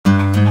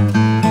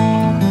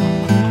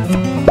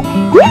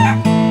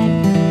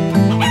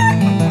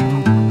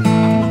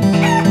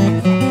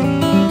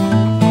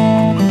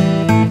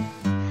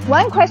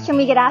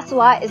we get asked a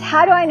lot is,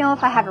 how do I know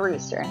if I have a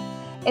rooster?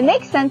 It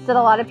makes sense that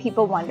a lot of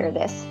people wonder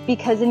this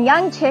because in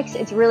young chicks,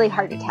 it's really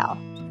hard to tell.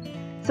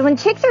 So when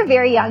chicks are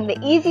very young, the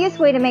easiest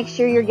way to make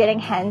sure you're getting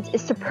hens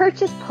is to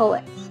purchase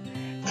pullets.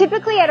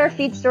 Typically at our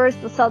feed stores,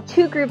 they'll sell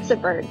two groups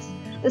of birds.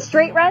 The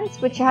straight runs,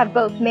 which have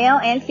both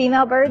male and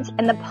female birds,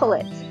 and the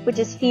pullets, which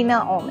is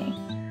female only.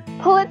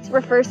 Pullets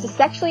refers to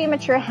sexually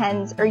immature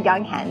hens or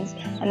young hens,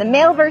 and the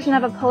male version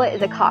of a pullet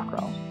is a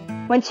cockerel.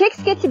 When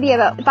chicks get to be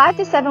about 5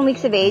 to 7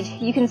 weeks of age,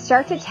 you can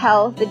start to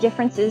tell the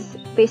differences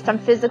based on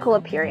physical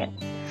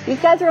appearance. These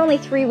guys are only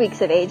 3 weeks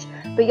of age,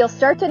 but you'll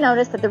start to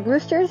notice that the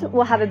roosters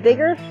will have a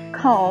bigger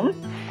comb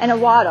and a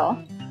wattle,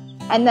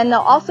 and then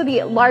they'll also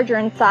be larger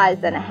in size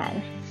than a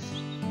hen.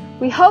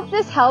 We hope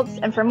this helps,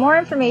 and for more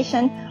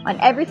information on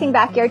everything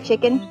backyard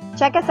chicken,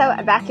 check us out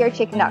at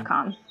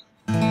backyardchicken.com.